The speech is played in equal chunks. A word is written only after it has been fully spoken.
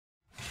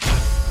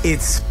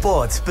It's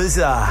Sports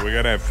Bazaar. We're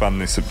going to have fun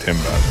this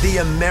September. The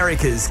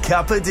America's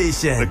Cup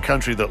edition. The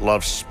country that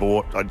loves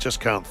sport, I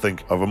just can't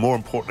think of a more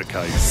important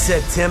occasion.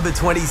 September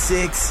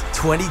 26,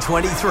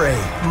 2023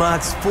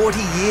 marks 40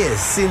 years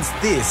since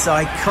this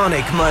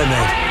iconic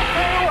moment.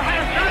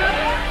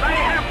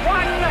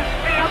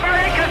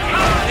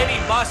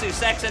 Boss who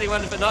sacks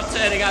anyone for not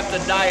turning up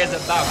today is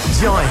a bum.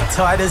 Join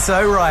Titus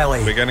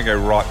O'Reilly. We're going to go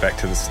right back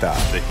to the start.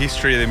 The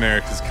history of the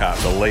America's Cup,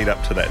 the lead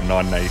up to that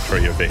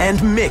 1983 event. And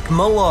Mick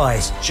Malloy.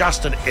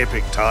 Just an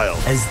epic tale.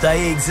 As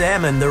they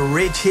examine the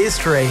rich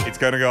history. It's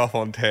going to go off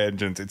on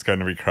tangents. It's going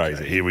to be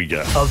crazy. Here we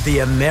go. Of the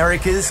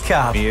America's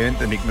Cup. He earned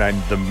the nickname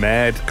the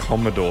Mad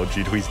Commodore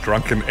due to his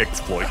drunken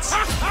exploits.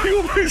 He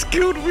almost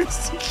killed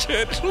Winston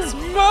Churchill's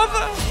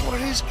mother.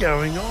 What is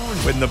going on?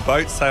 When the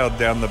boat sailed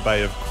down the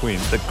Bay of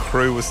Quinte, the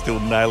crew was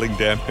still nailing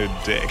down her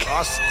deck.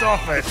 Oh,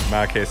 stop it.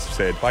 Marquez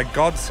said, "By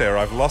God, sir,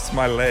 I've lost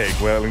my leg."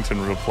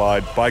 Wellington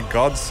replied, "By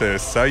God, sir,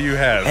 so you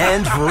have."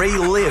 And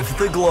relive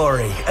the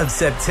glory of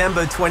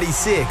September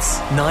 26,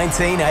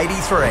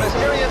 1983.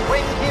 Mysterious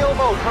wing keel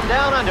boat from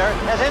down under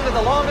has ended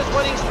the longest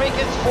winning streak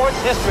in sports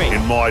history.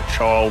 In my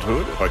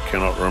childhood, I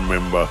cannot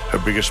remember a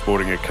bigger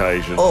sporting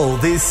occasion. All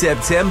this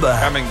September.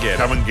 Come and get it.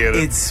 Come and get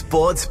it. It's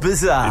Sports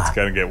Bazaar. It's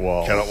going to get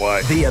wild. Cannot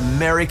wait. The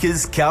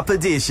America's Cup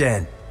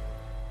edition.